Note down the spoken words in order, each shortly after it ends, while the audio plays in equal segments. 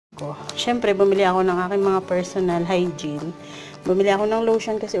ko. Siyempre, bumili ako ng aking mga personal hygiene. Bumili ako ng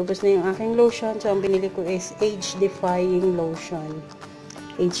lotion kasi ubos na yung aking lotion. So, ang binili ko is age-defying lotion.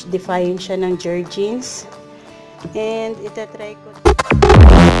 Age-defying siya ng Jergens. And, itatry ko.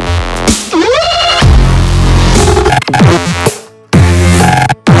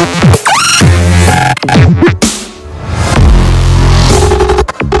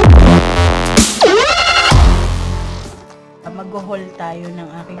 Mag-haul tayo ng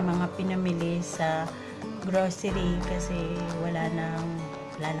aking mga pinamili sa grocery kasi wala nang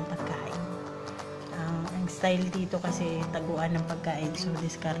pagkain. Ang style dito kasi taguan ng pagkain, so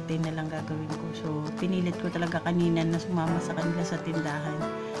diskarte na lang gagawin ko. So pinilit ko talaga kanina na sumama sa kanila sa tindahan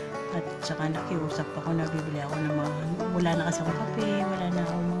at saka nakiusap ako na bibili ako ng mga, wala na kasi akong kape, wala na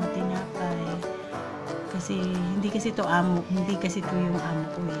akong mga tinapay kasi hindi kasi to yung amo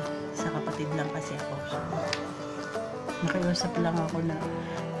ko sa kapatid lang kasi ako. So nakiusap lang ako na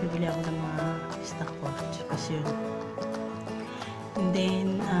bibili ako ng mga stock ko. Kasi yun. And then,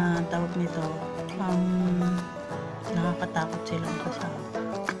 tawag nito, nakakatakot silang kasama.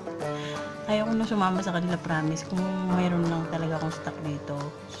 Ayaw ko na sumama sa kanila, promise. Kung mayroon lang talaga akong stock dito.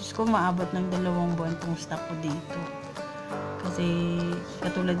 Sus ko, maabot ng 2 buwan tong stock ko dito. Kasi,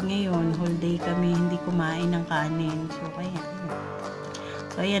 katulad ngayon, whole day kami hindi kumain ng kanin.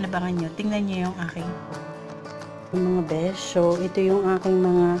 So, ayan, abangan nyo. Tingnan nyo yung aking mga besh. So, ito yung aking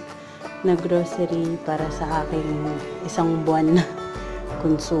mga na grocery para sa aking isang buwan na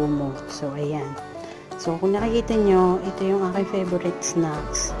konsumo. So, ayan. So, kung nakikita nyo, ito yung aking favorite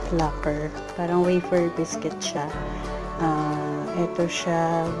snacks, locker. Parang wafer biscuit siya. Ito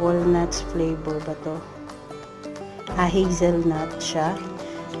siya, walnuts flavor ba to? Hazelnut siya.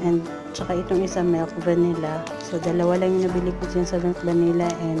 And, tsaka itong isa milk vanilla. So, dalawa lang yung nabili ko dyan sa milk vanilla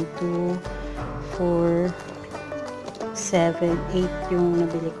and 2, 4, 7, 8 yung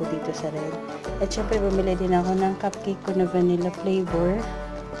nabili ko dito sa red. At syempre, bumili din ako ng cupcake ko na vanilla flavor.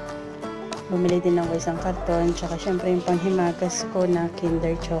 Bumili din ako isang karton. Tsaka syempre, yung panghimagas ko na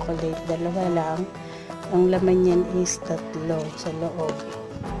Kinder chocolate. Dalawa lang. Ang laman yan is 3 sa loob.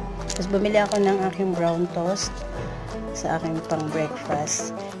 Tapos, bumili ako ng aking brown toast sa aking pang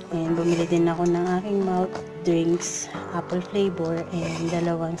breakfast. And bumili din ako ng aking malt drinks, apple flavor, and 2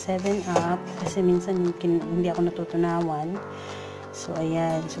 7-up kasi minsan hindi ako natutunawan. So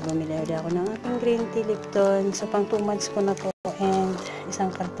ayan, so bumili ulit ako ng aking green tea Lipton. So pang 2 months ko na to, and isang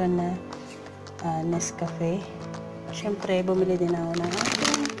karton na Nescafe. Syempre bumili din ako ng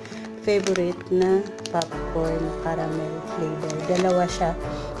aking favorite na popcorn caramel flavor. Dalawa siya.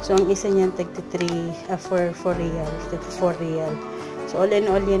 So ang isa niyan tag 4 real, 4 real. So, all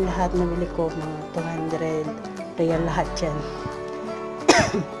in all yan lahat nabili ko, mga 200 real lahat yan.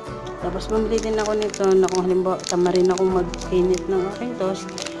 Tapos, bumili din ako nito na kung halimbawa, tama rin ako mag-init ng aking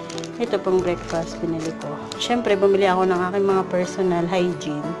toast. Ito pang breakfast, pinili ko. Siyempre, bumili ako ng aking mga personal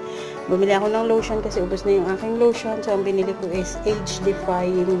hygiene. Bumili ako ng lotion kasi ubos na yung aking lotion. So, ang binili ko is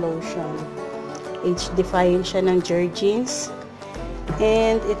age-defying lotion. Age-defying siya ng Jergens.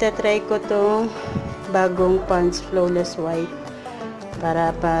 And, itatry ko tong bagong Pond's Flawless White.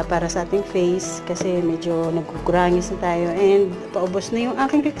 Para sa ating face kasi medyo nagkukurangis na tayo and paubos na yung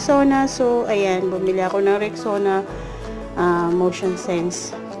aking Rexona. So ayan, bumili ako ng Rexona Motion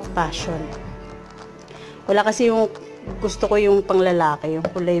Sense Passion. Wala kasi yung gusto ko yung panglalaki, yung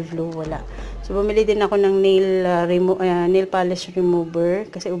kulay blue, wala. So bumili din ako ng nail polish remover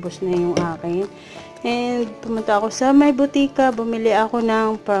kasi ubos na yung akin. And pumunta ako sa may butika, bumili ako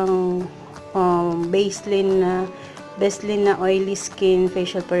ng pang Vaseline na oily skin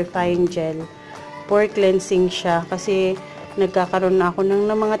facial purifying gel. Pore cleansing siya kasi nagkakaroon na ako ng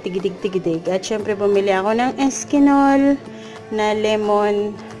mga tigidig-tigidig. At syempre bumili ako ng Eskinol na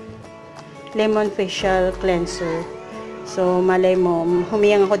lemon facial cleanser. So malay mo,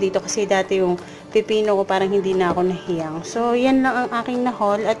 humiyang ako dito kasi dati yung pipino ko parang hindi na ako nahiyang. So yan lang ang aking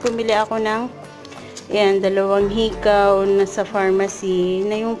na-haul at bumili ako ng 2 hikaw na sa pharmacy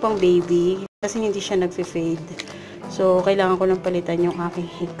na yung pang baby kasi hindi siya nagfe-fade. So, kailangan ko nang palitan yung aking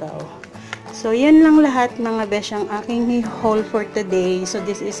hikaw. So, yan lang lahat mga besh ang aking haul for today. So,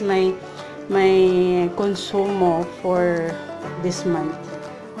 this is my konsumo for this month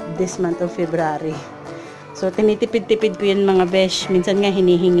of February. So, tinitipid-tipid ko yan mga besh. Minsan nga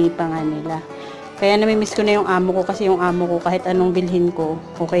hinihingi pa nga nila. Kaya namimiss ko na yung amo ko kasi yung amo ko kahit anong bilhin ko,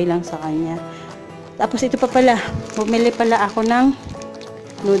 okay lang sa kanya. Tapos ito pa pala, bumili pala ako ng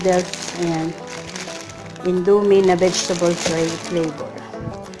noodles. Ayan. Indomie na vegetable flavor.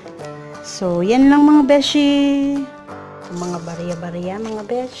 So, yan lang mga beshi. Mga barya-barya mga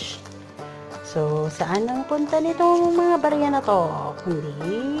besh. So, saan ang punta nito mga barya na to?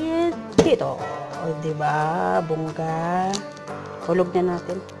 Kundi dito. O, diba? Bongga. Hulog na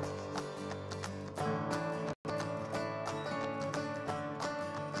natin.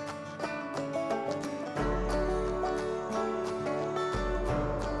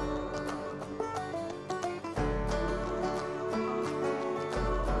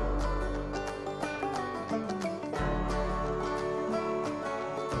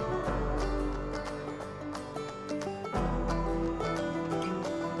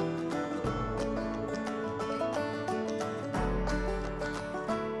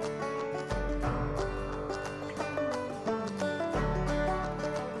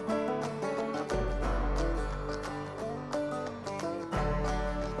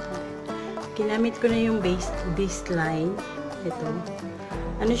 Ginamit ko na yung baseline. Ito.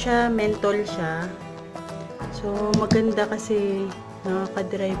 Ano siya? Menthol siya. So, maganda kasi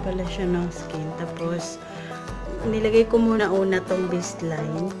nakaka-dry pala siya ng skin. Tapos, nilagay ko muna una tong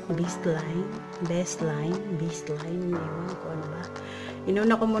baseline. Ewan ko ano ba.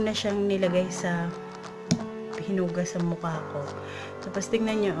 Inuna ko muna siyang nilagay sa hinugas sa mukha ko. Tapos,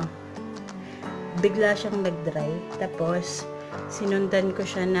 tingnan nyo, oh. Bigla siyang nag-dry. Tapos, sinundan ko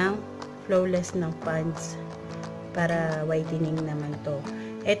siya ng flawless ng pants para whitening naman to.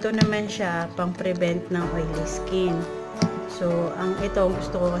 Ito naman siya pang prevent ng oily skin. So, ito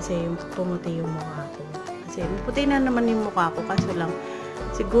gusto ko kasi yung pumuti yung mukha ko. Kasi puti na naman yung mukha ko, kaso lang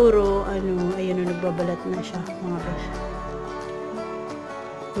siguro ayun, nagbabalat na siya mga besh.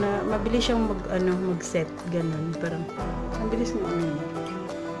 Na mabilis siyang mag-set ganun, parang mabilis mo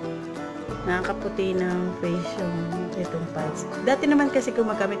nakakaputi ng face yung itong pads. Dati naman kasi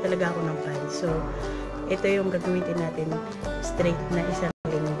gumagamit talaga ako ng pads. So, ito yung gagamitin natin straight na isang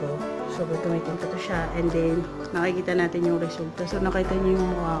linggo. So, gagamitin ko to siya. And then, nakikita natin yung resulta. So, nakita niyo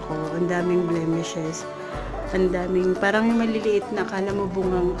yung mukha ko. Ang daming blemishes. Ang daming, parang yung maliliit na akala mo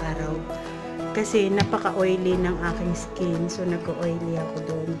bungang araw. Kasi, napaka-oily ng aking skin. So, nag-oily ako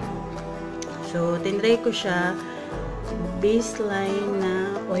doon. So, tinry ko siya. Baseline na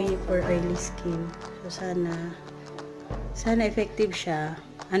oil for oily skin. So, sana effective siya.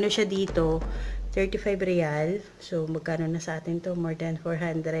 Ano siya dito? 35 real. So, magkano na sa atin to? More than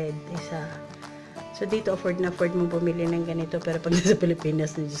 400 isa. So, dito afford mo bumili ng ganito. Pero pag nasa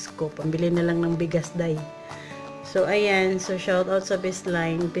Pilipinas, na Diyos ko, pambili na lang ng bigas day. So, ayan. So, shout out sa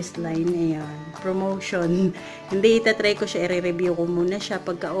Baseline. Ayan. Promotion. Hindi, itatry ko siya. I-review ko muna siya.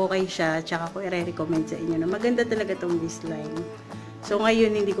 Pagka okay siya, tsaka ko i-recommend sa inyo na maganda talaga tong Baseline. So,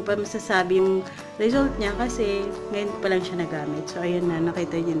 ngayon, hindi ko pa masasabi yung result niya kasi ngayon pa lang siya nagamit. So, ayan na.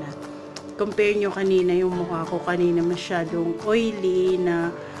 Nakita niyo na. Compare nyo kanina yung mukha ko. Kanina masyadong oily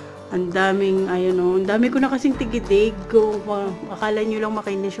na ang daming, ang dami ko na kasing tigidig. Akala nyo lang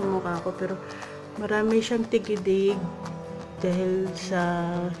makinis yung mukha ko. Pero, marami siyang tigidig dahil sa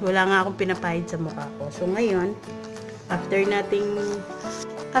wala nga akong pinapahid sa mukha ko. So ngayon, after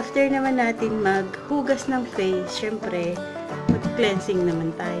naman natin maghugas ng face, syempre mag-cleansing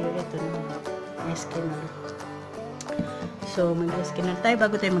naman tayo. Ito na, eskinol. So mag-eskinol tayo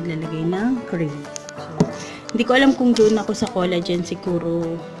bago tayo maglalagay ng cream. So, hindi ko alam kung doon ako sa collagen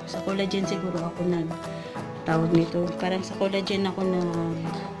siguro. Sa collagen siguro ako tawag nito. Parang sa collagen ako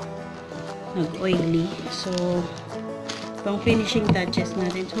nag-oily. So, pang finishing touches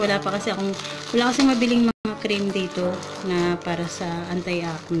natin. So, wala kasi mabiling mga cream dito na para sa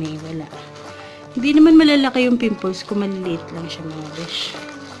anti-acne. Wala. Hindi naman malalaki yung pimples ko. Maliliit lang siya mga besh.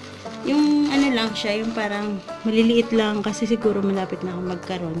 Yung lang siya, yung parang maliliit lang kasi siguro malapit na ako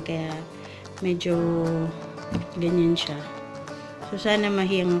magkaroon. Kaya, medyo ganyan siya. So, sana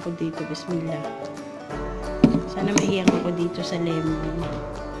mahiyang ako dito. Bismillah. Sana mahiyang ako dito sa lemon.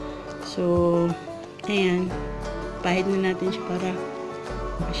 So, ayan. Pahid na natin siya para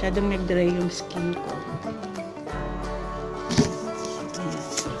masyadong nag-dry yung skin ko. Ayan.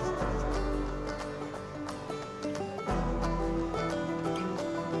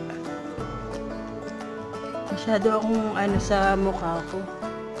 Masyado akong sa mukha ko.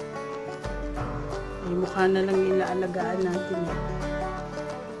 May mukha na lang ilaalagaan natin.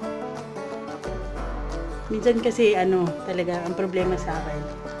 Minsan kasi talaga ang problema sa akin.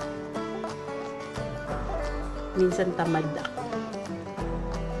 Minsan tamad ako.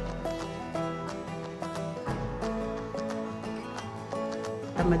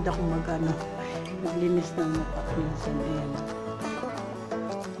 Tamad ako maglinis ng mukha. Minsan, ayan.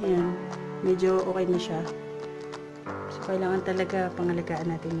 Ayan. Medyo okay na siya. So, kailangan talaga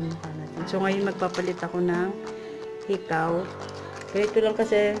pangalagaan natin yung mukha natin. So, ngayon magpapalit ako ng hikaw. Ganito lang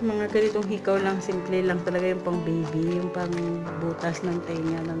kasi, mga ganitong hikaw lang, simple lang talaga yung pang baby, yung pang butas ng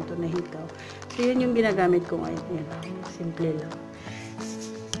tenga ng to na hikaw. So, yun yung ginagamit ko ngayon. Yun, simple lang.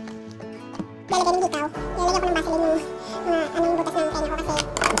 Lalagyan ng hikaw, lalagyan ko ng vaseline yung butas ng tenga ko kasi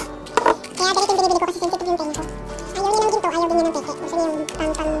kaya ganito yung binibili ko kasi sensitive yung tenga ko. Ayaw niya ng ginto, ayaw din niya ng peke. Gusto niya yung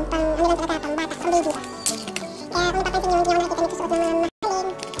ano lang talaga, pang bata, pang baby ba. Kaya kung papansin niyo, hindi ako nakikita nito suot ng mga mahalin.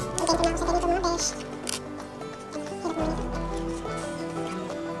 Contento na ako sa ganito mga besh. Hirap mo nito.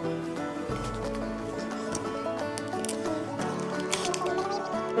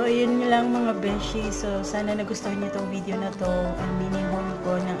 So, yun lang mga beshi. So, sana nagustuhan niyo itong video na to. Ang mini haul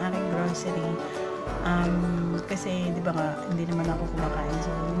ko ng aking grocery. Kasi, di ba nga, hindi naman ako kumakain. So,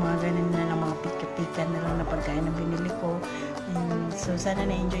 mga ganun na lang, mga pika-pika na lang na pagkain na binili ko. And, so, sana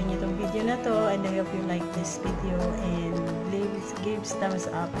na-enjoy niyo itong video na to. And I hope you like this video. And please give thumbs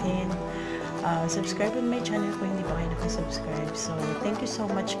up. And subscribe on my channel kung hindi pa kayo nakasubscribe. So, thank you so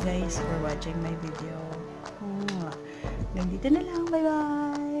much guys for watching my video. Nandito na lang.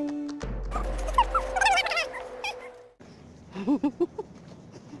 Bye-bye!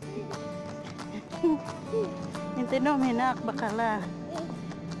 Hindi no, minak. Bakala.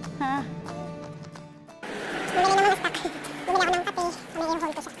 Ha? Bumili ng mga stock. Bumili ako ng kape. May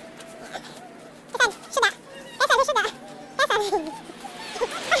i-hold ko siya.